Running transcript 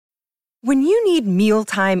When you need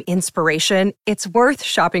mealtime inspiration, it's worth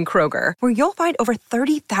shopping Kroger, where you'll find over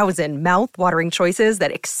 30,000 mouth-watering choices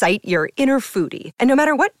that excite your inner foodie. And no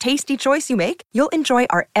matter what tasty choice you make, you'll enjoy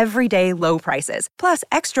our everyday low prices, plus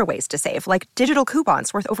extra ways to save, like digital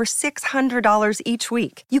coupons worth over $600 each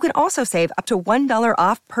week. You can also save up to $1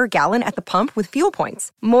 off per gallon at the pump with fuel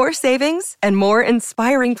points. More savings and more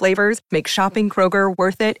inspiring flavors make shopping Kroger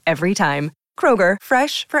worth it every time. Kroger,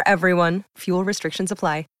 fresh for everyone. Fuel restrictions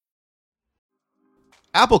apply.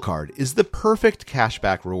 Apple Card is the perfect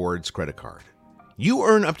cashback rewards credit card. You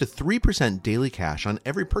earn up to 3% daily cash on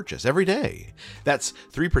every purchase every day. That's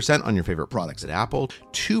 3% on your favorite products at Apple,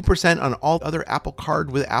 2% on all other Apple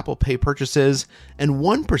Card with Apple Pay purchases, and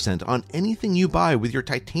 1% on anything you buy with your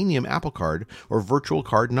titanium Apple Card or virtual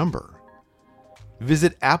card number.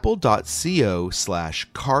 Visit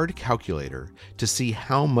apple.co/card calculator to see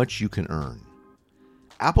how much you can earn.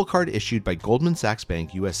 Apple Card issued by Goldman Sachs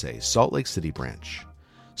Bank USA, Salt Lake City branch.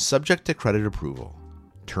 Subject to credit approval.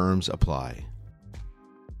 Terms apply.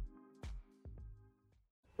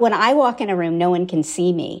 When I walk in a room, no one can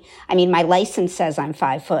see me. I mean, my license says I'm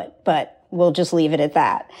 5 foot, but we'll just leave it at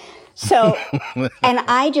that. So, and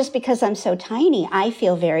because I'm so tiny, I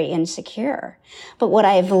feel very insecure. But what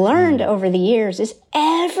I've learned over the years is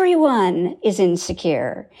everyone is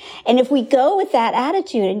insecure. And if we go with that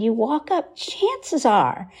attitude and you walk up, chances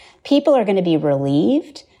are people are going to be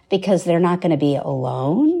relieved because they're not going to be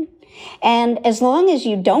alone. And as long as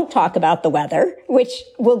you don't talk about the weather, which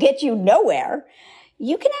will get you nowhere,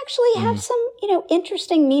 you can actually have some,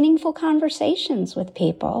 interesting, meaningful conversations with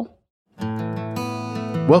people.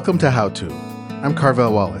 Welcome to How To. I'm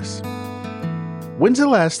Carvel Wallace. When's the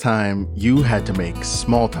last time you had to make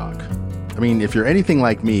small talk? I mean, if you're anything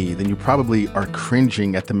like me, then you probably are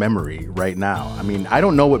cringing at the memory right now. I mean, I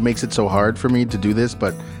don't know what makes it so hard for me to do this,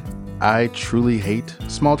 but I truly hate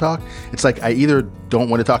small talk. It's like I either don't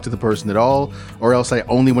want to talk to the person at all, or else I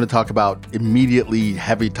only want to talk about immediately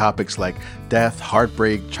heavy topics like death,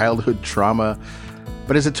 heartbreak, childhood trauma.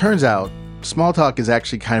 But as it turns out, small talk is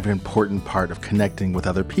actually kind of an important part of connecting with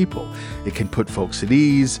other people. It can put folks at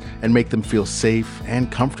ease and make them feel safe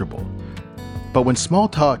and comfortable. But when small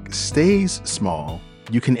talk stays small,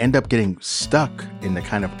 you can end up getting stuck in the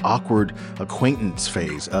kind of awkward acquaintance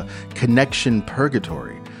phase, a connection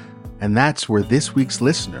purgatory. And that's where this week's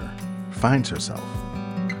listener finds herself.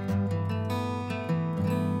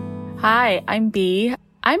 Hi, I'm Bea.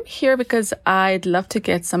 I'm here because I'd love to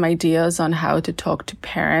get some ideas on how to talk to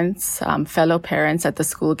parents, fellow parents at the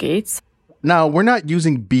school gates. Now, we're not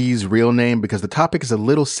using Bea's real name because the topic is a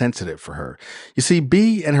little sensitive for her. You see,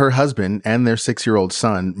 Bea and her husband and their 6-year-old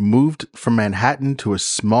son moved from Manhattan to a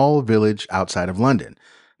small village outside of London.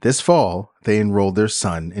 This fall, they enrolled their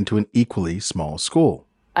son into an equally small school.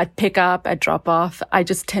 At pick up, at drop off, I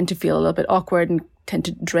just tend to feel a little bit awkward and tend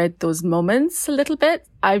to dread those moments a little bit.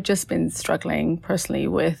 I've just been struggling personally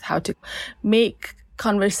with how to make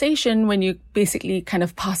conversation when you basically kind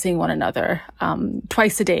of passing one another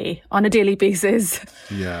twice a day on a daily basis.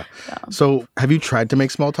 Yeah. So have you tried to make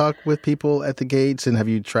small talk with people at the gates, and have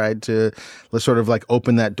you tried to sort of like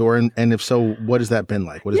open that door? And if so, what has that been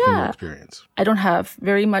like? What has been your experience? I don't have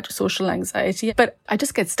very much social anxiety, but I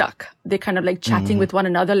just get stuck. They're kind of like chatting with one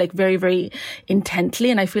another, like very, very intently.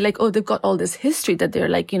 And I feel like, they've got all this history that they're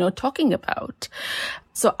like, talking about.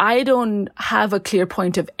 So I don't have a clear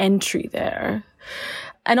point of entry there.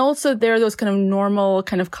 And also there are those kind of normal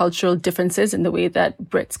kind of cultural differences in the way that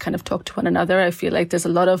Brits kind of talk to one another. I feel like there's a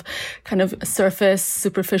lot of kind of surface,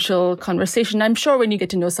 superficial conversation. I'm sure when you get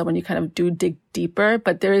to know someone, you kind of do dig deeper,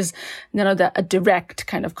 but there is none of that, a direct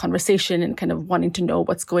kind of conversation and kind of wanting to know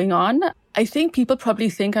what's going on. I think people probably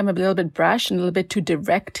think I'm a little bit brash and a little bit too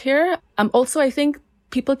direct here. Also, I think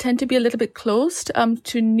people tend to be a little bit closed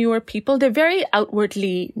to newer people. They're very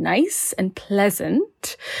outwardly nice and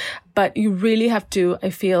pleasant, but you really have to, I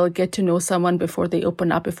feel, get to know someone before they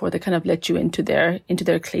open up, before they kind of let you into their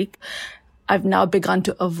clique. I've now begun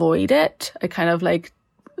to avoid it. I kind of like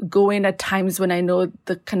go in at times when I know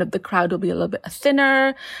the crowd will be a little bit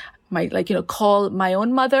thinner. Might call my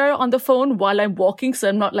own mother on the phone while I'm walking, so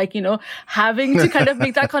I'm not having to kind of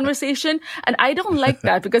make that conversation. And I don't like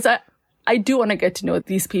that because I do want to get to know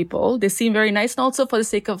these people. They seem very nice. And also for the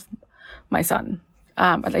sake of my son,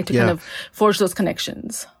 I'd like to kind of forge those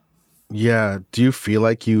connections. Yeah. Do you feel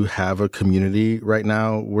like you have a community right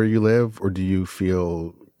now where you live, or do you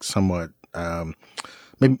feel somewhat,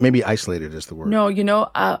 maybe isolated is the word?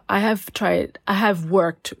 No, I have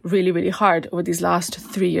worked really, really hard over these last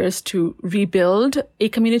 3 years to rebuild a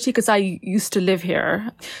community because I used to live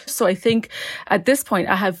here. So I think at this point,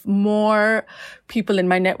 I have more people in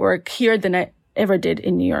my network here than ever did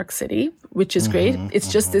in New York City, which is great.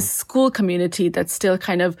 It's just this school community that still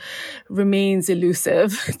kind of remains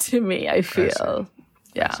elusive to me, I feel.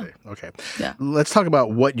 Yeah. Okay. Yeah. Let's talk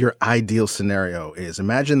about what your ideal scenario is.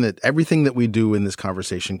 Imagine that everything that we do in this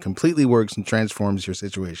conversation completely works and transforms your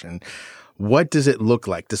situation. What does it look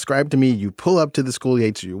like? Describe to me, you pull up to the school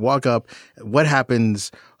gates, you walk up, what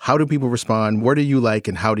happens? How do people respond? What do you like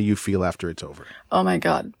and how do you feel after it's over? Oh my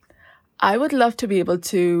God. I would love to be able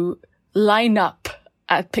to line up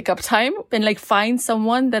at pickup time and like find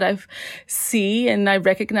someone that I see and I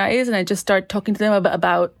recognize and I just start talking to them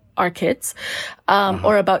about our kids,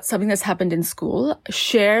 or about something that's happened in school,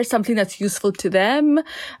 share something that's useful to them,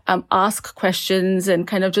 ask questions and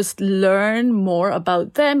kind of just learn more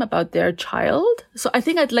about them, about their child. So I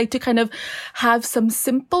think I'd like to kind of have some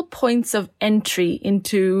simple points of entry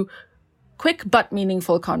into quick but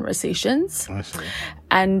meaningful conversations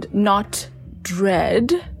and not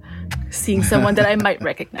dread seeing someone that I might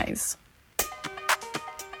recognize.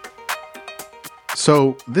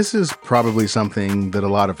 So this is probably something that a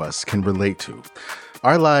lot of us can relate to.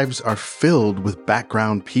 Our lives are filled with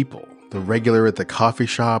background people. The regular at the coffee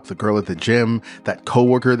shop, the girl at the gym, that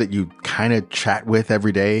coworker that you kind of chat with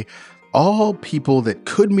every day. All people that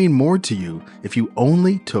could mean more to you if you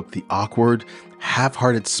only took the awkward,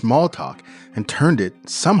 half-hearted small talk and turned it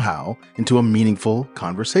somehow into a meaningful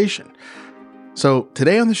conversation. So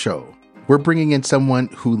today on the show, we're bringing in someone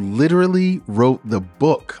who literally wrote the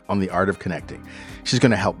book on the art of connecting. She's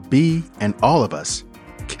going to help Bea and all of us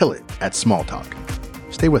kill it at small talk.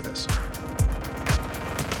 Stay with us.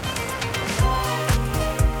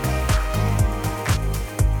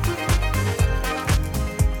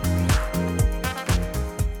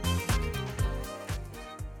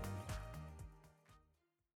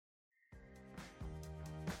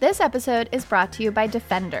 This episode is brought to you by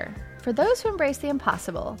Defender. For those who embrace the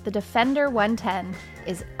impossible, the Defender 110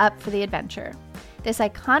 is up for the adventure. This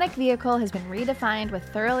iconic vehicle has been redefined with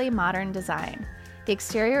thoroughly modern design. The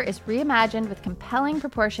exterior is reimagined with compelling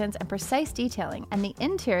proportions and precise detailing, and the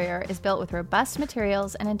interior is built with robust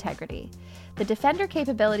materials and integrity. The Defender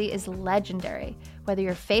capability is legendary, whether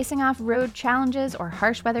you're facing off road challenges or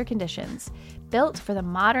harsh weather conditions. Built for the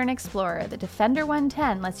modern explorer, the Defender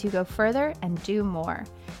 110 lets you go further and do more.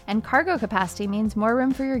 And cargo capacity means more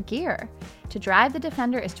room for your gear. To drive the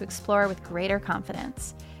Defender is to explore with greater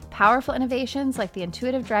confidence. Powerful innovations like the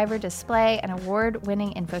intuitive driver display and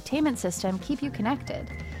award-winning infotainment system keep you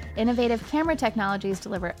connected. Innovative camera technologies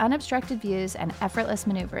deliver unobstructed views and effortless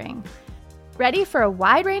maneuvering. Ready for a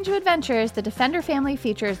wide range of adventures, the Defender family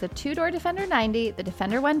features the two-door Defender 90, the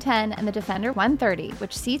Defender 110, and the Defender 130,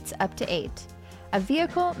 which seats up to 8. A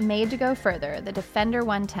vehicle made to go further, the Defender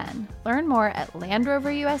 110. Learn more at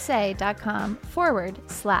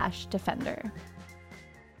LandRoverUSA.com/Defender.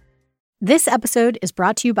 This episode is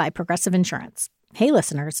brought to you by Progressive Insurance. Hey,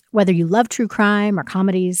 listeners, whether you love true crime or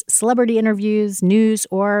comedies, celebrity interviews, news,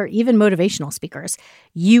 or even motivational speakers,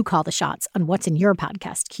 you call the shots on what's in your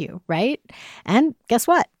podcast queue, right? And guess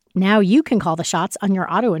what? Now you can call the shots on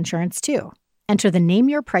your auto insurance, too. Enter the Name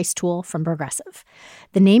Your Price tool from Progressive.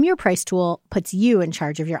 The Name Your Price tool puts you in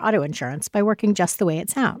charge of your auto insurance by working just the way it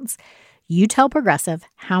sounds. You tell Progressive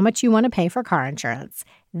how much you want to pay for car insurance.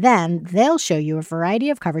 Then they'll show you a variety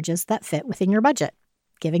of coverages that fit within your budget,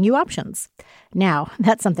 giving you options. Now,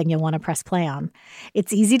 that's something you'll want to press play on.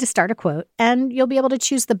 It's easy to start a quote, and you'll be able to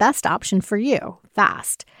choose the best option for you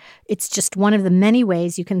fast. It's just one of the many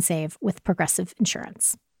ways you can save with Progressive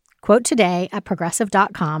Insurance. Quote today at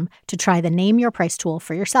Progressive.com to try the Name Your Price tool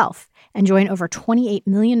for yourself and join over 28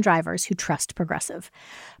 million drivers who trust Progressive.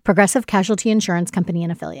 Progressive Casualty Insurance Company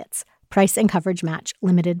and Affiliates. Price and coverage match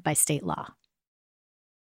limited by state law.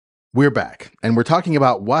 We're back, and we're talking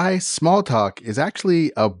about why small talk is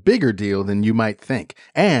actually a bigger deal than you might think,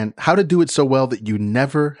 and how to do it so well that you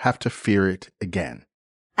never have to fear it again.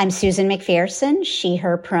 I'm Susan McPherson, she,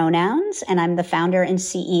 her pronouns, and I'm the founder and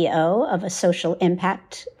CEO of a social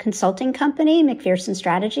impact consulting company, McPherson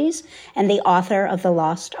Strategies, and the author of The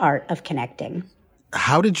Lost Art of Connecting.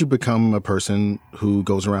 How did you become a person who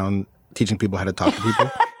goes around teaching people how to talk to people?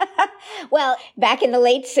 Well, back in the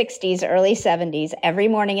late 60s, early 70s, every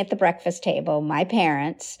morning at the breakfast table, my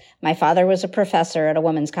parents, my father was a professor at a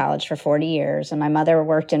women's college for 40 years, and my mother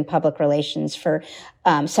worked in public relations for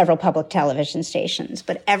several public television stations.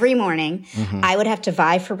 But every morning, I would have to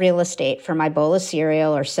vie for real estate for my bowl of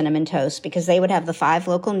cereal or cinnamon toast because they would have the 5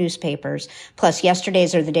 local newspapers, plus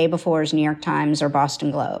yesterday's or the day before's New York Times or Boston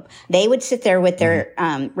Globe. They would sit there with their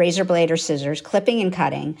razor blade or scissors, clipping and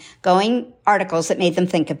cutting, going articles that made them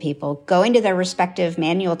think of people, going to their respective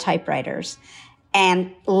manual typewriters,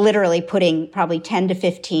 and literally putting probably 10 to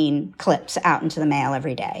 15 clips out into the mail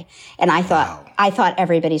every day. And I thought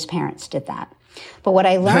everybody's parents did that. But what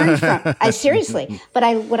I learned from,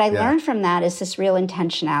 learned from that is this real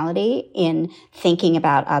intentionality in thinking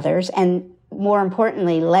about others, and more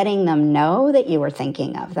importantly, letting them know that you were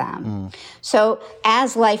thinking of them. So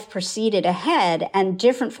as life proceeded ahead and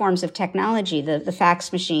different forms of technology, the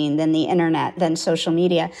fax machine, then the internet, then social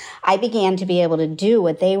media, I began to be able to do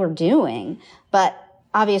what they were doing, but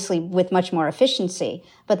obviously with much more efficiency.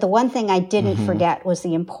 But the one thing I didn't forget was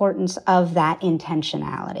the importance of that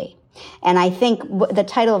intentionality. And I think the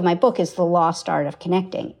title of my book is The Lost Art of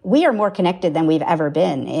Connecting. We are more connected than we've ever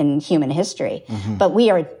been in human history, but we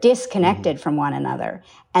are disconnected from one another.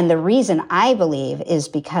 And the reason I believe is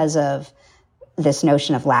because of this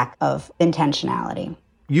notion of lack of intentionality.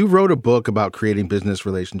 You wrote a book about creating business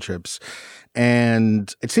relationships,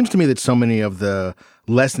 and it seems to me that so many of the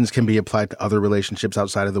lessons can be applied to other relationships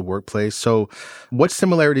outside of the workplace. So what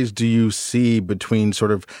similarities do you see between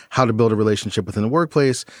sort of how to build a relationship within the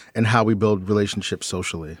workplace and how we build relationships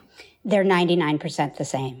socially? They're 99% the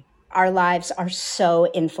same. Our lives are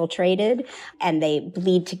so infiltrated and they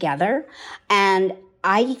bleed together. And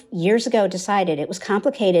I, years ago, decided it was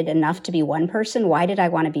complicated enough to be one person. Why did I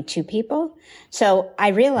want to be two people? So I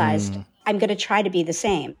realized I'm going to try to be the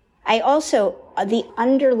same. I also, the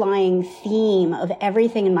underlying theme of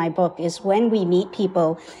everything in my book is when we meet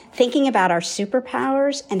people, thinking about our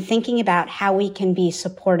superpowers and thinking about how we can be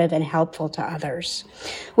supportive and helpful to others,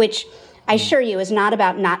 which I assure you is not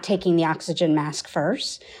about not taking the oxygen mask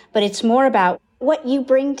first, but it's more about what you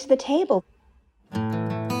bring to the table.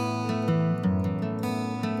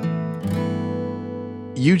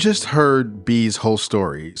 You just heard Bee's whole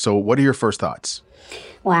story. So what are your first thoughts?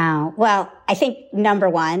 Wow. Well, I think number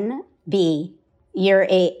one, Bee, you're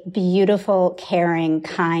a beautiful, caring,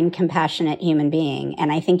 kind, compassionate human being.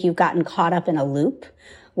 And I think you've gotten caught up in a loop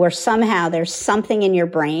where somehow there's something in your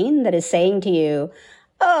brain that is saying to you,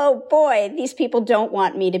 oh boy, these people don't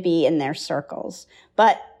want me to be in their circles.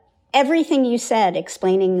 But everything you said,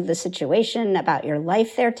 explaining the situation about your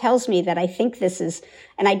life there, tells me that I think this is,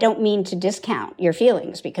 and I don't mean to discount your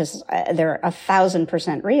feelings because they're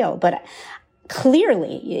 1,000% real, but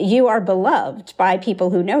clearly you are beloved by people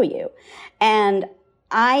who know you. And in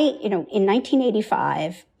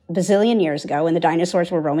 1985, a bazillion years ago, when the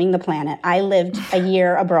dinosaurs were roaming the planet, I lived a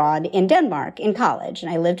year abroad in Denmark in college, and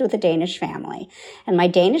I lived with a Danish family. And my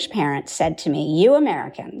Danish parents said to me, you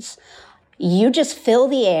Americans, you just fill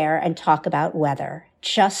the air and talk about weather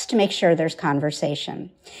just to make sure there's conversation.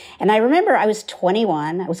 And I remember I was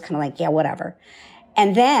 21. I was kind of like, yeah, whatever.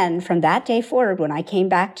 And then from that day forward, when I came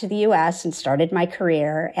back to the U.S. and started my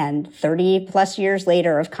career, and 30 plus years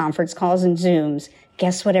later of conference calls and Zooms,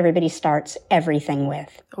 guess what everybody starts everything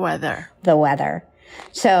with? The weather.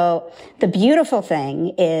 So the beautiful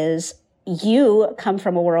thing is you come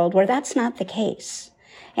from a world where that's not the case.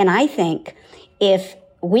 And I think if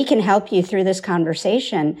we can help you through this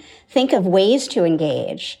conversation, think of ways to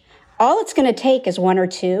engage. All it's going to take is one or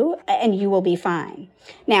two, and you will be fine.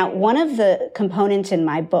 Now, one of the components in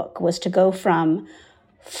my book was to go from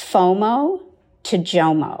FOMO to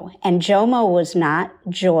JOMO. And JOMO was not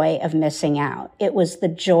joy of missing out. It was the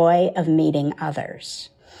joy of meeting others.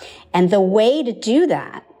 And the way to do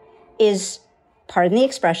that is, pardon the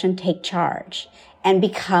expression, take charge and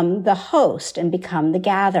become the host and become the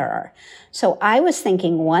gatherer. So I was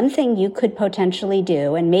thinking one thing you could potentially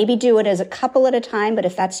do, and maybe do it as a couple at a time, but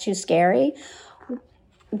if that's too scary,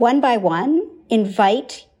 one by one,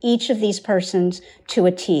 invite each of these persons to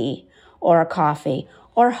a tea or a coffee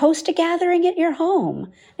or host a gathering at your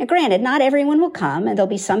home. Now, granted, not everyone will come, and there'll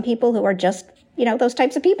be some people who are just, those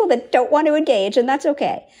types of people that don't want to engage, and that's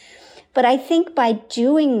okay. But I think by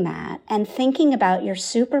doing that and thinking about your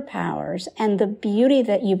superpowers and the beauty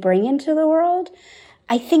that you bring into the world,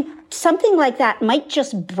 I think something like that might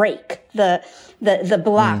just break the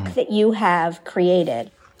block that you have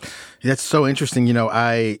created. That's so interesting.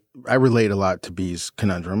 I relate a lot to Bee's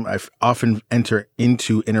conundrum. I often enter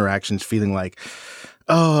into interactions feeling like,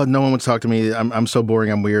 oh, no one would talk to me. I'm so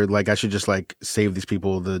boring. I'm weird. Like, I should just save these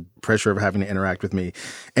people the pressure of having to interact with me.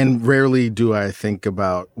 And rarely do I think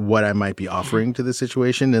about what I might be offering to the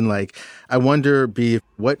situation. And I wonder, Bee,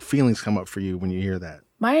 what feelings come up for you when you hear that?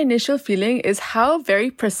 My initial feeling is how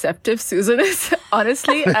very perceptive Susan is,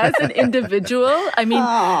 honestly, as an individual. I mean,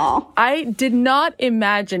 I did not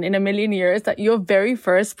imagine in a million years that your very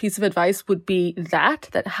first piece of advice would be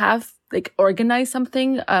that have like organize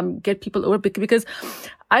something, get people over, because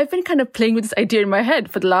I've been kind of playing with this idea in my head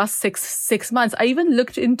for the last six months. I even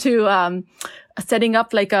looked into setting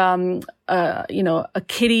up like a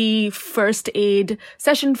kiddie first aid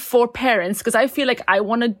session for parents, because I feel like I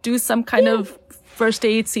want to do some kind of first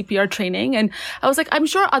aid CPR training. And I was like, I'm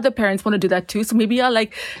sure other parents want to do that too. So maybe I'll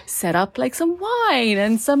like set up like some wine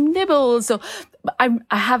and some nibbles. So I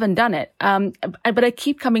haven't done it. But I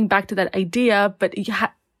keep coming back to that idea. But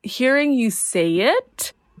hearing you say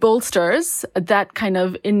it bolsters that kind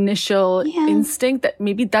of initial instinct that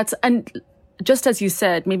maybe that's, and just as you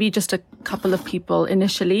said, maybe just a couple of people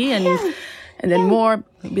initially and then more,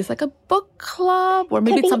 maybe it's like a book club or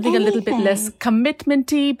maybe it's something a little bit less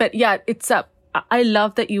commitmenty. But yeah, I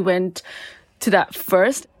love that you went to that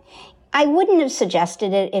first. I wouldn't have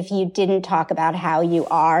suggested it if you didn't talk about how you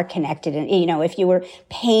are connected and, if you were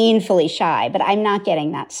painfully shy, but I'm not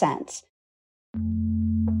getting that sense.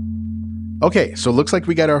 Okay, so it looks like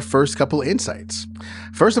we got our first couple insights.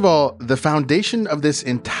 First of all, the foundation of this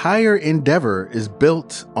entire endeavor is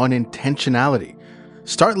built on intentionality.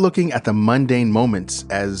 Start looking at the mundane moments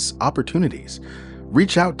as opportunities.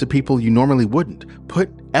 Reach out to people you normally wouldn't. Put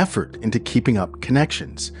effort into keeping up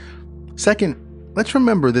connections. Second, let's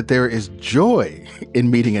remember that there is joy in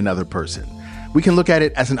meeting another person. We can look at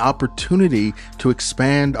it as an opportunity to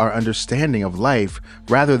expand our understanding of life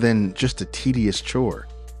rather than just a tedious chore.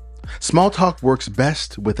 Small talk works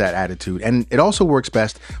best with that attitude, and it also works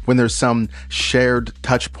best when there's some shared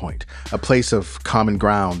touch point, a place of common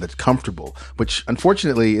ground that's comfortable, which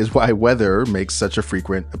unfortunately is why weather makes such a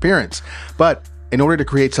frequent appearance. But in order to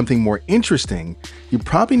create something more interesting, you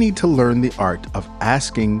probably need to learn the art of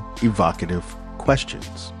asking evocative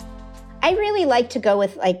questions. I really like to go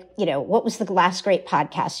with what was the last great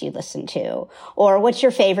podcast you listened to? Or what's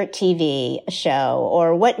your favorite TV show?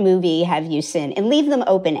 Or what movie have you seen? And leave them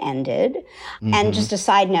open-ended. Mm-hmm. And just a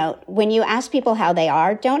side note, when you ask people how they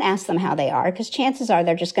are, don't ask them how they are, because chances are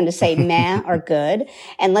they're just going to say meh or good.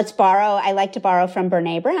 And I like to borrow from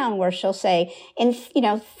Brene Brown, where she'll say, in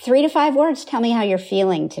 3 to 5 words, tell me how you're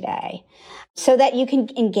feeling today, so that you can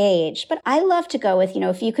engage. But I love to go with,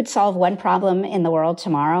 if you could solve one problem in the world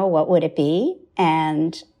tomorrow, what would it be?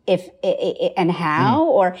 And how?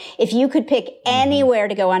 Or if you could pick anywhere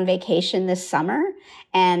to go on vacation this summer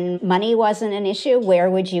and money wasn't an issue, where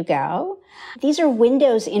would you go? These are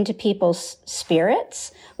windows into people's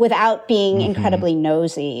spirits without being incredibly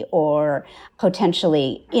nosy or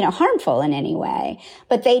potentially, harmful in any way.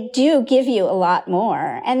 But they do give you a lot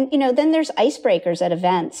more. And, then there's icebreakers at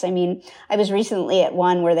events. I mean, I was recently at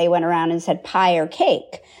one where they went around and said pie or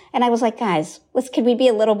cake. And I was like, guys, could we be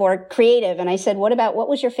a little more creative? And I said, what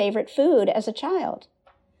was your favorite food as a child?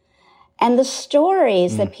 And the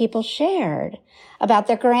stories that people shared about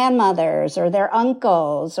their grandmothers or their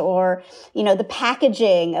uncles or, the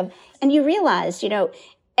packaging of, and you realized,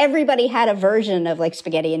 everybody had a version of like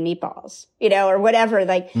spaghetti and meatballs, or whatever,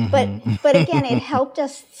 but again, it helped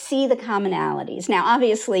us see the commonalities. Now,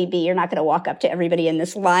 obviously, you're not going to walk up to everybody in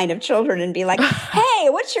this line of children and be like, hey,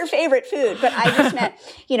 what's your favorite food? But I just meant,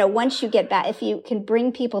 once you get back, if you can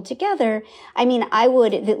bring people together, I mean, I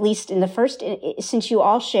would, at least in the first, since you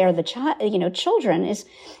all share the children, is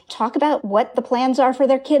talk about what the plans are for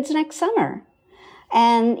their kids next summer.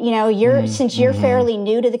 And, since you're fairly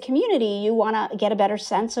new to the community, you want to get a better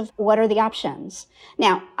sense of what are the options.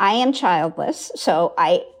 Now, I am childless, so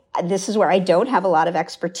this is where I don't have a lot of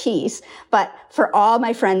expertise. But for all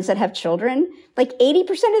my friends that have children, like 80%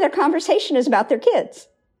 of their conversation is about their kids.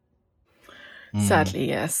 Sadly,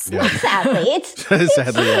 yes. Yeah. Not sadly. It's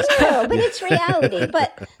sadly, yes. True, but it's reality.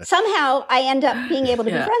 But somehow I end up being able to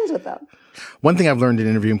be friends with them. One thing I've learned in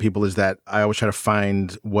interviewing people is that I always try to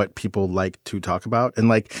find what people like to talk about. And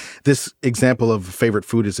like this example of favorite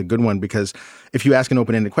food is a good one, because if you ask an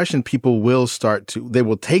open-ended question, people will they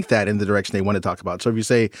will take that in the direction they want to talk about. So if you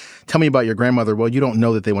say, tell me about your grandmother, well, you don't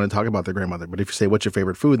know that they want to talk about their grandmother. But if you say, what's your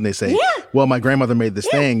favorite food? And they say, well, my grandmother made this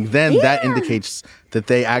thing, then that indicates that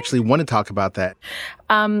they actually want to talk about that.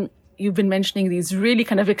 You've been mentioning these really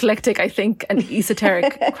kind of eclectic, I think, and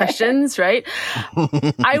esoteric questions, right?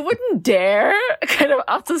 I wouldn't dare kind of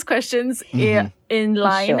ask those questions in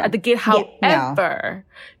line at the gate. However,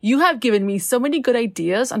 you have given me so many good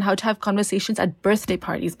ideas on how to have conversations at birthday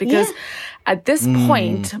parties, because at this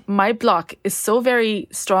point, my block is so very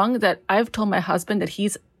strong that I've told my husband that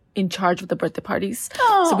he's in charge of the birthday parties.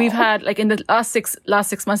 Oh. So we've had, like, in the last six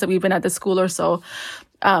months that we've been at the school or so,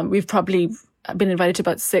 we've probably been invited to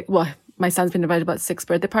about 6. Well, my son's been invited to about 6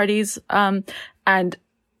 birthday parties. And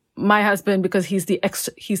my husband, because he's the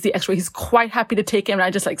extra, he's quite happy to take him. And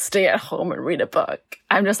I just like stay at home and read a book.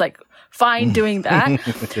 I'm just like fine doing that.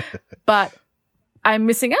 But I'm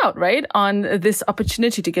missing out, right, on this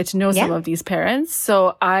opportunity to get to know some of these parents.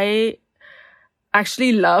 So I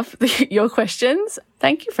actually love your questions.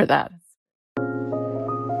 Thank you for that.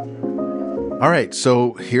 All right,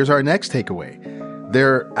 so here's our next takeaway.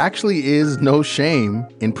 There actually is no shame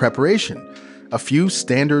in preparation. A few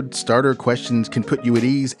standard starter questions can put you at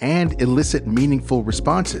ease and elicit meaningful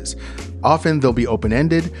responses. Often they'll be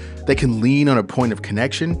open-ended, they can lean on a point of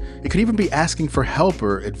connection, it could even be asking for help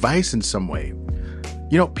or advice in some way.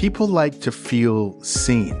 You know, people like to feel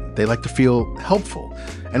seen, they like to feel helpful,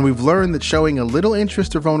 and we've learned that showing a little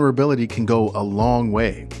interest or vulnerability can go a long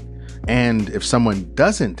way. And if someone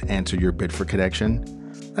doesn't answer your bid for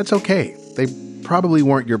connection, that's okay. They probably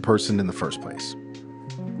weren't your person in the first place.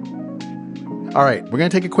 All right, we're going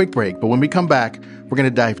to take a quick break, but when we come back, we're going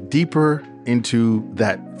to dive deeper into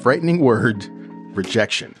that frightening word,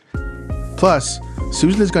 rejection. Plus,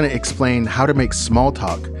 Susan is going to explain how to make small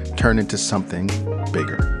talk turn into something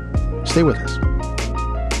bigger. Stay with us.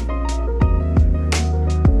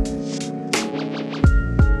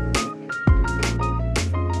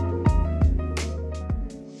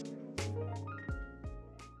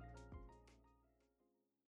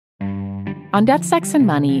 On Death, Sex, and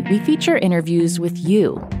Money, we feature interviews with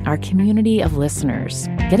you, our community of listeners,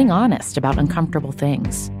 getting honest about uncomfortable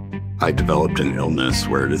things. I developed an illness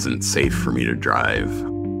where it isn't safe for me to drive.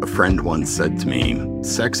 A friend once said to me,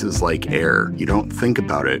 sex is like air. You don't think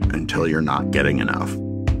about it until you're not getting enough.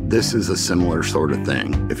 This is a similar sort of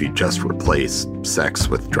thing if you just replace sex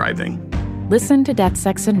with driving. Listen to Death,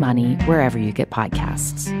 Sex, and Money wherever you get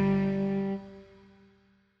podcasts.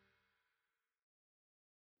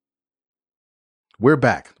 We're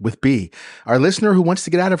back with B, our listener who wants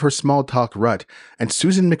to get out of her small talk rut, and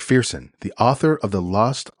Susan McPherson, the author of The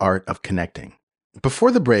Lost Art of Connecting.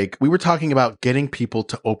 Before the break, we were talking about getting people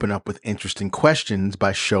to open up with interesting questions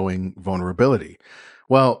by showing vulnerability.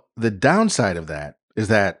 Well, the downside of that is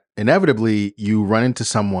that inevitably you run into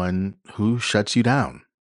someone who shuts you down.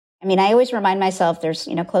 I mean, I always remind myself there's,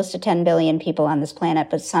 close to 10 billion people on this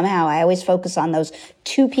planet, but somehow I always focus on those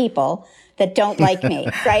 2 people that don't like me,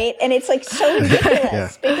 right? And it's like so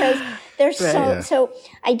ridiculous because they're so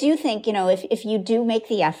I do think, if you do make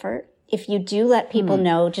the effort, if you do let people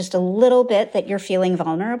know just a little bit that you're feeling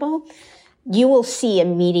vulnerable, you will see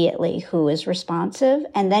immediately who is responsive.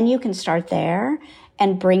 And then you can start there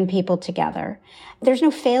and bring people together. There's no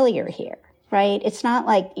failure here, right? It's not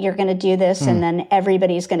like you're going to do this and then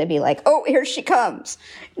everybody's going to be like, oh, here she comes.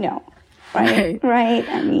 No, right? Right.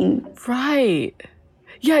 I mean, right.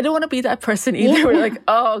 Yeah, I don't want to be that person either. Yeah. We're like,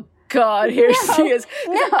 oh God, here she is.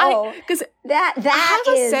 No, because that's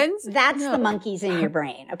the monkeys in your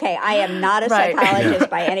brain. Okay, I am not a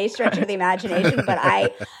psychologist by any stretch of the imagination,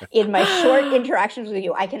 but in my short interactions with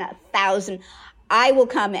you, I can 1,000. I will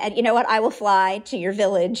come and you know what? I will fly to your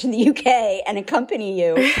village in the UK and accompany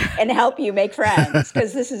you and help you make friends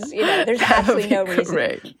because this is, there's absolutely no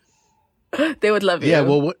reason. They would love you. Yeah,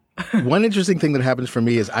 well, one interesting thing that happens for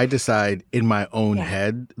me is I decide in my own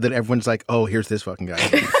head that everyone's like, oh, here's this fucking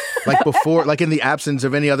guy. Like before, like in the absence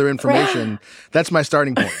of any other information, that's my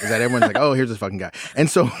starting point, is that everyone's like, oh, here's this fucking guy. And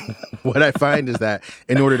so what I find is that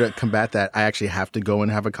in order to combat that, I actually have to go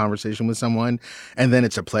and have a conversation with someone. And then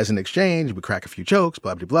it's a pleasant exchange. We crack a few jokes,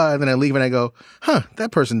 blah, blah, blah. And then I leave and I go,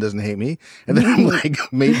 that person doesn't hate me. And then I'm like,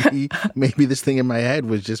 maybe this thing in my head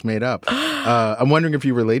was just made up. I'm wondering if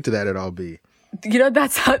you relate to that at all, B.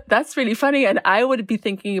 That's really funny. And I would be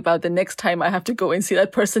thinking about the next time I have to go and see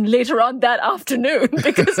that person later on that afternoon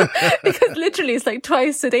because literally it's like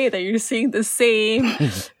twice a day that you're seeing the same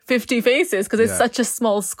 50 faces because it's such a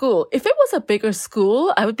small school. If it was a bigger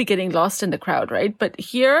school, I would be getting lost in the crowd, right? But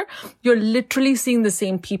here you're literally seeing the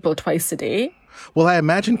same people twice a day. Well, I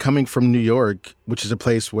imagine coming from New York, which is a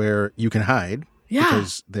place where you can hide. Yeah.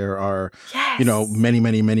 Because there are, many,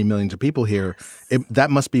 many, many millions of people here.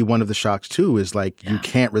 That must be one of the shocks, too, is like you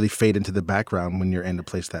can't really fade into the background when you're in a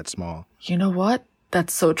place that small. You know what?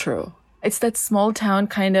 That's so true. It's that small town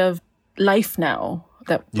kind of life now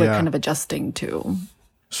that we're kind of adjusting to.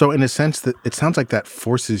 So in a sense, that it sounds like that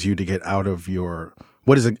forces you to get out of your,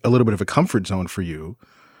 what is a little bit of a comfort zone for you,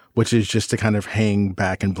 which is just to kind of hang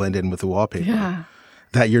back and blend in with the wallpaper. Yeah.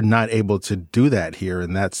 That you're not able to do that here.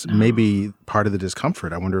 And that's maybe part of the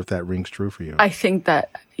discomfort. I wonder if that rings true for you. I think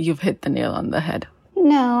that you've hit the nail on the head.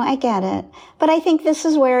 No, I get it. But I think this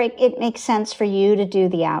is where it makes sense for you to do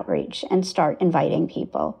the outreach and start inviting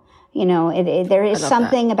people. There is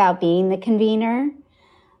something about being the convener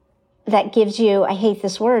that gives you, I hate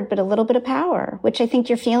this word, but a little bit of power, which I think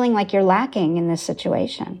you're feeling like you're lacking in this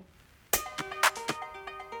situation.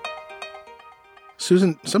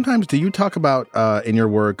 Susan, sometimes do you talk about in your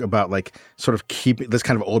work about like sort of keeping this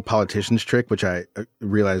kind of old politician's trick, which I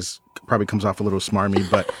realize probably comes off a little smarmy,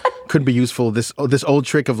 but could be useful. This old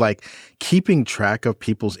trick of like keeping track of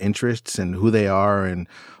people's interests and who they are and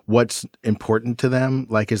what's important to them.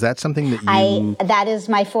 Like, is that something that you... That is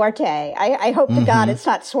my forte. I hope to God it's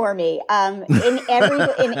not swarmy.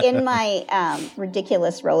 In my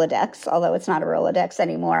ridiculous Rolodex, although it's not a Rolodex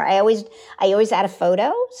anymore, I always add a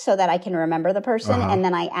photo so that I can remember the person, and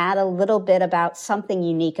then I add a little bit about something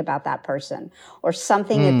unique about that person or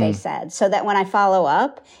something that they said, so that when I follow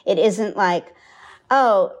up, it isn't like,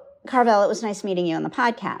 oh, Carvel, it was nice meeting you on the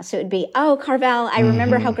podcast. It would be, oh, Carvel, I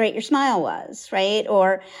remember how great your smile was, right?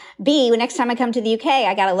 Or B, next time I come to the UK,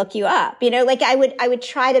 I got to look you up. Like I would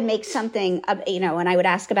try to make something, and I would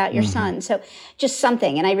ask about your son. So just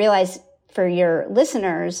something. And I realized for your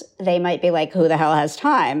listeners, they might be like, who the hell has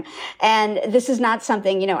time? And this is not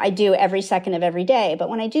something, I do every second of every day. But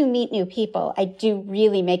when I do meet new people, I do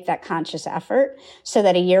really make that conscious effort so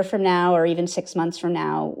that a year from now or even 6 months from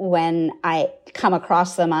now, when I come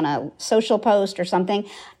across them on a social post or something,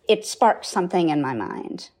 it sparks something in my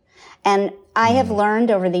mind. And I have learned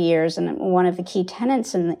over the years, and one of the key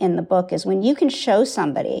tenets in the book is when you can show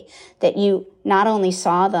somebody that you not only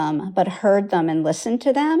saw them, but heard them and listened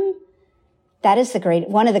to them, that is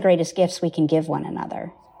one of the greatest gifts we can give one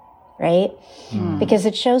another, right? Because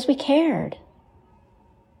it shows we cared.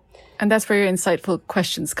 And that's where your insightful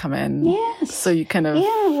questions come in. Yes. So you kind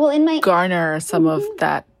of garner some of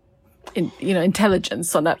that,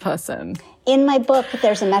 intelligence on that person. In my book,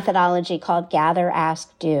 there's a methodology called Gather,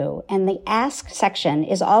 Ask, Do. And the Ask section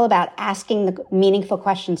is all about asking the meaningful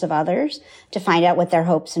questions of others to find out what their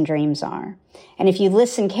hopes and dreams are. And if you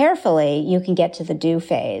listen carefully, you can get to the do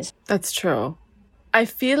phase. That's true. I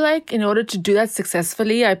feel like in order to do that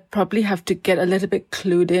successfully, I probably have to get a little bit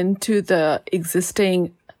clued into the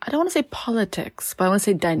existing, I don't want to say politics, but I want to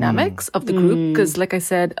say dynamics of the group. Because like I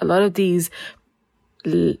said, a lot of these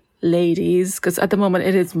ladies, because at the moment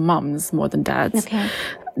it is mums more than dads,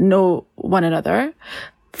 know one another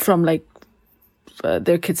from like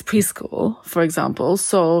their kids' preschool, for example.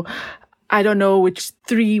 So I don't know which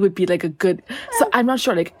three would be like a good. So I'm not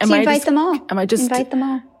sure. Like, invite them all. Am I just invite them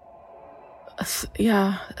all?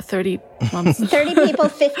 30 mums. 30 people,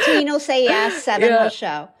 15 will say yes, 7 will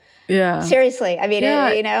show. Yeah. Seriously. I mean,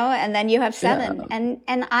 and then you have 7. Yeah.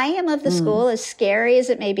 And I am of the school, as scary as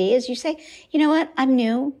it may be, as you say, you know what? I'm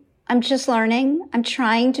new. I'm just learning. I'm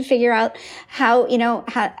trying to figure out how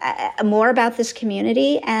more about this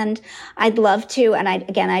community. And I'd love to, and I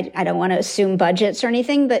don't want to assume budgets or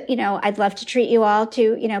anything, but, I'd love to treat you all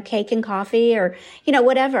to, cake and coffee or,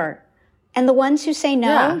 whatever. And the ones who say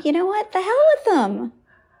no, you know what? The hell with them.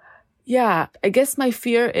 Yeah. I guess my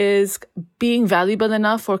fear is being valuable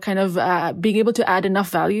enough or kind of being able to add enough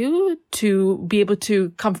value to be able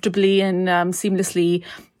to comfortably and seamlessly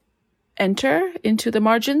enter into the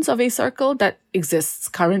margins of a circle that exists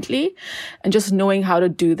currently, and just knowing how to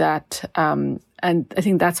do that. And I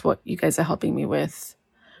think that's what you guys are helping me with.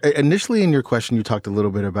 Initially in your question, you talked a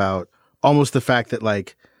little bit about almost the fact that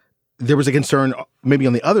like there was a concern maybe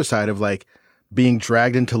on the other side of like being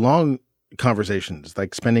dragged into long conversations,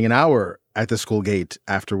 like spending an hour at the school gate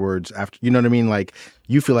afterwards, you know what I mean? Like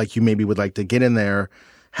you feel like you maybe would like to get in there,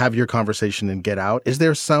 have your conversation and get out. Is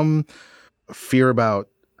there some fear about,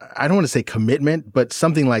 I don't want to say commitment, but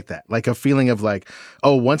something like that, like a feeling of like,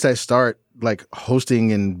 oh, once I start like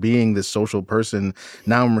hosting and being this social person,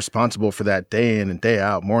 now I'm responsible for that day in and day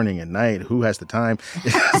out, morning and night. Who has the time?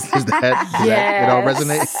 Does that it all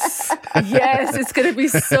resonate? Yes, it's going to be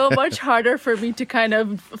so much harder for me to kind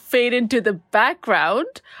of fade into the background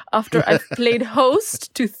after I've played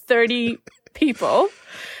host to 30 people.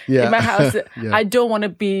 In my house. I don't want to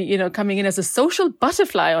be, coming in as a social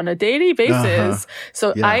butterfly on a daily basis.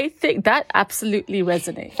 So I think that absolutely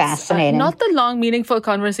resonates. Fascinating. Not the long, meaningful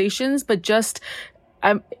conversations, but just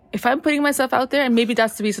if I'm putting myself out there, and maybe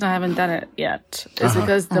that's the reason I haven't done it yet, is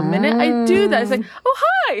because the minute I do that, it's like,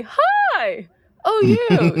 oh, hi. Oh,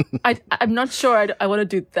 you. I'm not sure I want to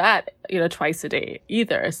do that, twice a day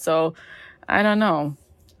either. So I don't know.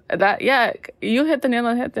 That you hit the nail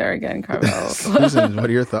on the head there again, Carvel. Susan, what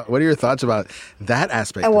are your thoughts about that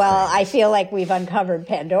aspect? Well, I feel like we've uncovered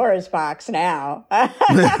Pandora's box now.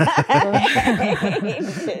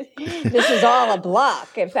 This is all a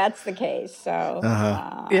block, if that's the case. So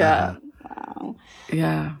Wow.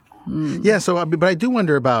 Yeah. So, but I do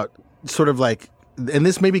wonder about sort of like, and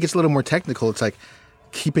this maybe gets a little more technical. It's like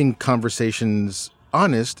keeping conversations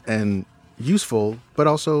honest and useful, but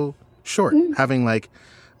also short. Having like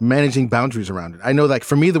managing boundaries around it. I know, like,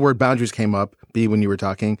 for me, the word boundaries came up B, when you were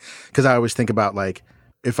talking, because I always think about like,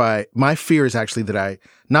 my fear is actually that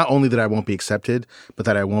not only that I won't be accepted, but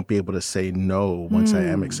that I won't be able to say no once I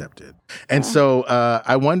am accepted. And so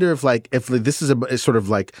I wonder if this is a sort of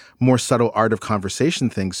like more subtle art of conversation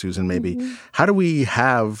thing, Susan, maybe. How do we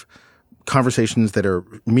have conversations that are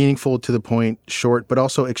meaningful, to the point, short, but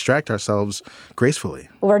also extract ourselves gracefully?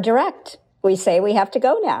 We're direct. We say we have to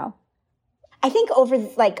go now. I think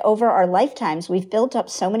over our lifetimes, we've built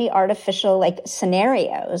up so many artificial like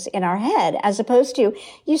scenarios in our head, as opposed to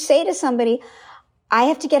you say to somebody, I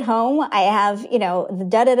have to get home. I have, the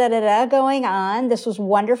da-da-da-da-da going on. This was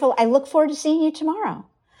wonderful. I look forward to seeing you tomorrow.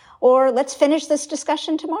 Or let's finish this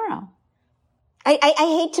discussion tomorrow. I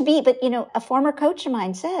hate to be, but a former coach of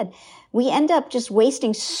mine said, we end up just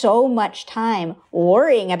wasting so much time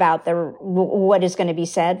worrying about what is going to be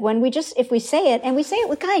said when if we say it, and we say it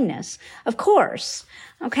with kindness, of course.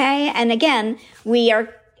 Okay. And again, we are,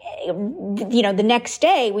 the next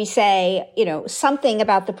day we say, something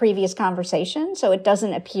about the previous conversation. So it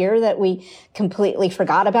doesn't appear that we completely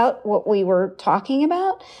forgot about what we were talking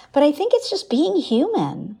about. But I think it's just being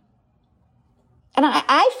human. And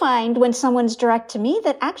I find when someone's direct to me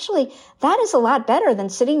that actually that is a lot better than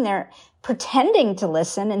sitting there pretending to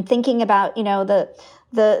listen and thinking about,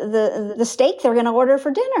 the steak they're going to order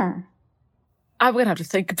for dinner. I'm going to have to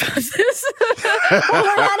think about this. Well,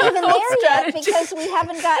 we're not even there yet because we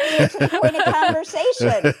haven't gotten you to the point of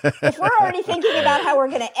conversation. If we're already thinking about how we're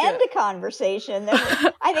going to end a conversation, then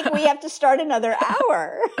I think we have to start another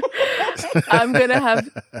hour. I'm gonna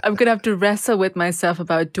have to wrestle with myself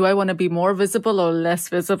about, do I want to be more visible or less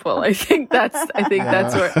visible? I think that's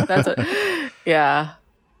what. Yeah.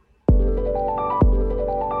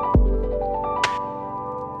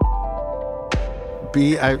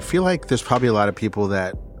 B, I feel like there's probably a lot of people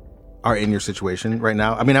that are in your situation right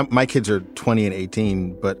now. I mean, my kids are 20 and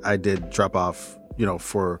 18, but I did drop off,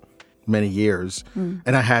 for many years.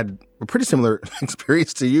 And I had a pretty similar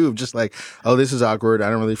experience to you, of just like, oh, this is awkward. I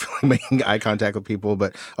don't really feel like making eye contact with people,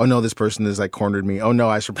 but oh no, this person has like cornered me. Oh no,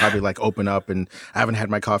 I should probably like open up, and I haven't had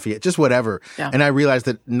my coffee yet, just whatever. Yeah. And I realized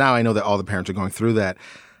that now I know that all the parents are going through that.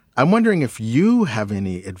 I'm wondering if you have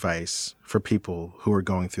any advice for people who are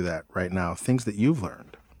going through that right now, things that you've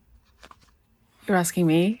learned. You're asking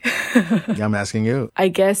me? Yeah, I'm asking you. I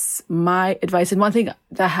guess my advice, and one thing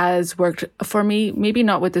that has worked for me, maybe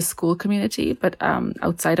not with the school community, but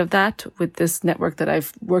outside of that, with this network that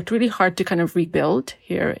I've worked really hard to kind of rebuild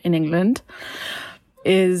here in England,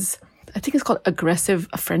 is, I think it's called aggressive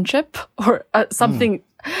friendship or something.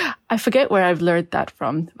 I forget where I've learned that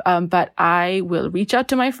from, but I will reach out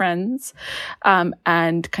to my friends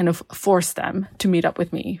and kind of force them to meet up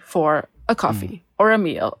with me for a coffee or a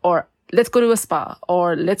meal, or let's go to a spa,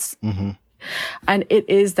 or let's... And it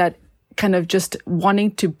is that kind of just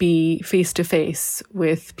wanting to be face to face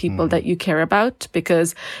with people that you care about,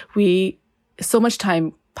 because so much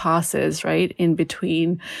time passes, right, in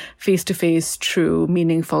between face-to-face, true,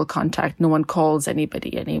 meaningful contact. No one calls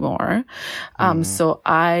anybody anymore. So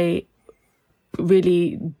I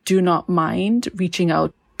really do not mind reaching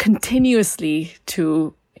out continuously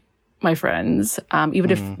to my friends, even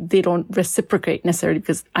if they don't reciprocate necessarily,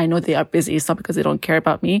 because I know they are busy. It's not because they don't care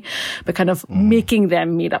about me, but kind of making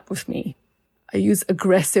them meet up with me. I use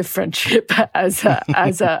aggressive friendship as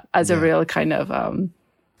a real kind of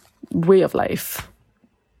way of life.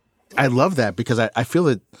 I love that, because I feel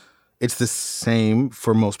that it's the same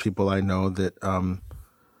for most people I know, that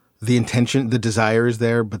the desire is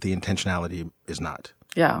there, but the intentionality is not.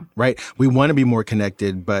 Yeah. Right? We want to be more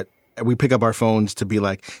connected, but we pick up our phones to be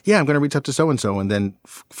like, yeah, I'm going to reach out to so-and-so. And then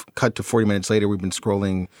cut to 40 minutes later, we've been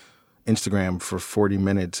scrolling Instagram for 40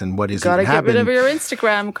 minutes, and what is even happening? Gotta get rid of your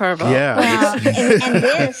Instagram, Carvel. Yeah. Well, and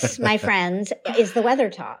this, my friends, is the weather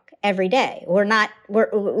talk every day.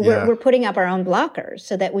 We're putting up our own blockers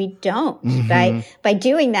so that we don't. By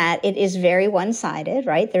doing that, it is very one-sided,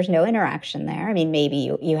 right? There's no interaction there. I mean,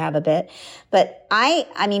 maybe you have a bit, but I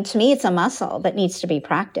mean, to me, it's a muscle that needs to be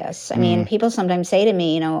practiced. I mean, people sometimes say to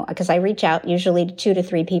me, because I reach out usually to 2 to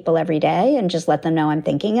 3 people every day and just let them know I'm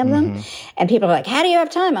thinking of them. And people are like, how do you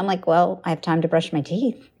have time? I'm like, well, I have time to brush my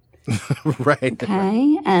teeth. Right.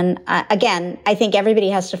 Okay. And again, I think everybody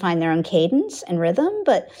has to find their own cadence and rhythm,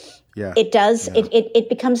 but it does, it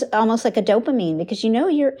becomes almost like a dopamine, because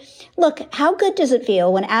look, how good does it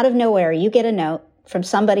feel when out of nowhere you get a note from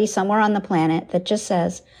somebody somewhere on the planet that just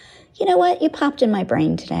says, you know what, you popped in my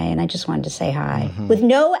brain today and I just wanted to say hi, with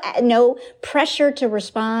no pressure to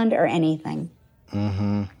respond or anything.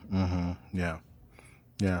 Yeah.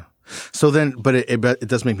 Yeah. So then, but it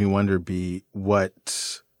does make me wonder, B,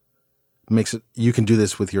 what makes it, you can do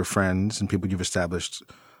this with your friends and people you've established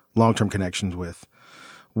long-term connections with,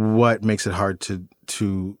 what makes it hard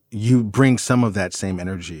to you bring some of that same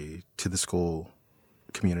energy to the school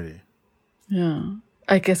community? Yeah,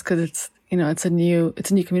 I guess because it's a new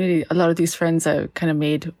community. A lot of these friends I kind of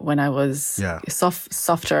made when I was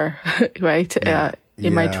softer, right?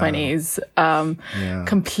 In my 20s,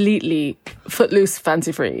 completely footloose,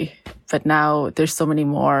 fancy free. But now there's so many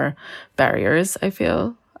more barriers, I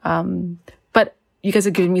feel. But you guys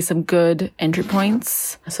are giving me some good entry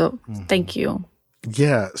points. So thank you.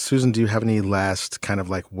 Yeah. Susan, do you have any last kind of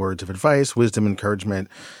like words of advice, wisdom, encouragement,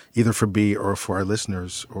 either for B or for our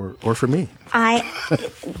listeners or for me?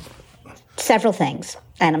 Several things,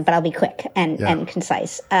 but I'll be quick and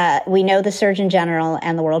concise. We know the Surgeon General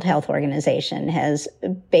and the World Health Organization has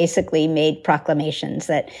basically made proclamations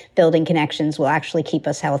that building connections will actually keep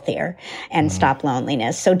us healthier and stop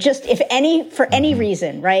loneliness. So just for any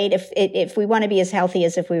reason, right? If we want to be as healthy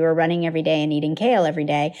as if we were running every day and eating kale every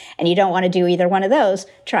day, and you don't want to do either one of those,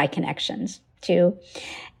 try connections too.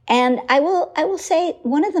 And I will say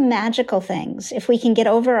one of the magical things, if we can get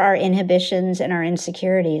over our inhibitions and our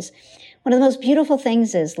insecurities, one of the most beautiful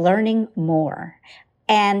things is learning more.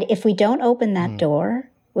 And if we don't open that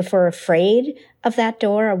door, if we're afraid of that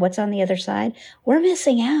door or what's on the other side, we're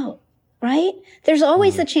missing out, right? There's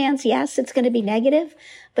always the chance, yes, it's going to be negative,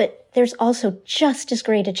 but there's also just as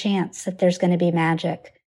great a chance that there's going to be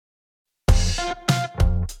magic.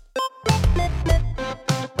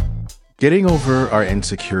 Getting over our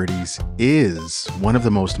insecurities is one of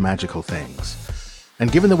the most magical things.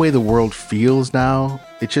 And given the way the world feels now,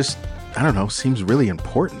 it just, I don't know, seems really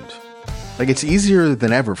important. Like, it's easier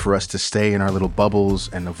than ever for us to stay in our little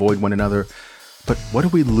bubbles and avoid one another. But what do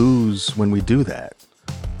we lose when we do that?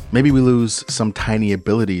 Maybe we lose some tiny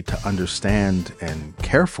ability to understand and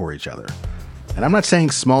care for each other. And I'm not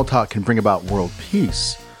saying small talk can bring about world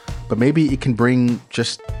peace, but maybe it can bring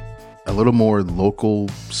just a little more local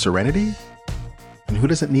serenity. And who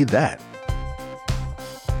doesn't need that?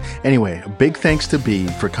 Anyway, a big thanks to B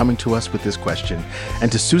for coming to us with this question,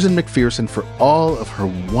 and to Susan McPherson for all of her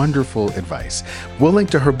wonderful advice. We'll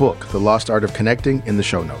link to her book, The Lost Art of Connecting, in the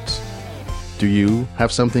show notes. Do you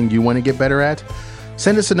have something you want to get better at?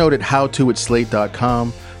 Send us a note at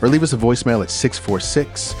howto@slate.com or leave us a voicemail at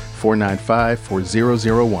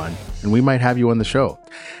 646-495-4001, and we might have you on the show.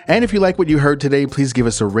 And if you like what you heard today, please give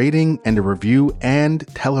us a rating and a review and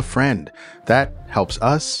tell a friend. That helps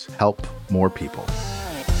us help more people.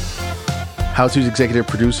 How To's executive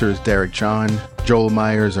producer is Derek John. Joel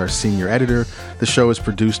Myers, our senior editor. The show is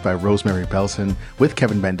produced by Rosemary Belson with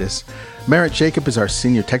Kevin Bendis. Merritt Jacob is our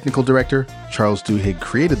senior technical director. Charles Duhigg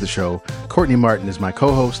created the show. Courtney Martin is my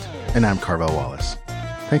co-host. And I'm Carvel Wallace.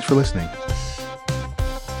 Thanks for listening.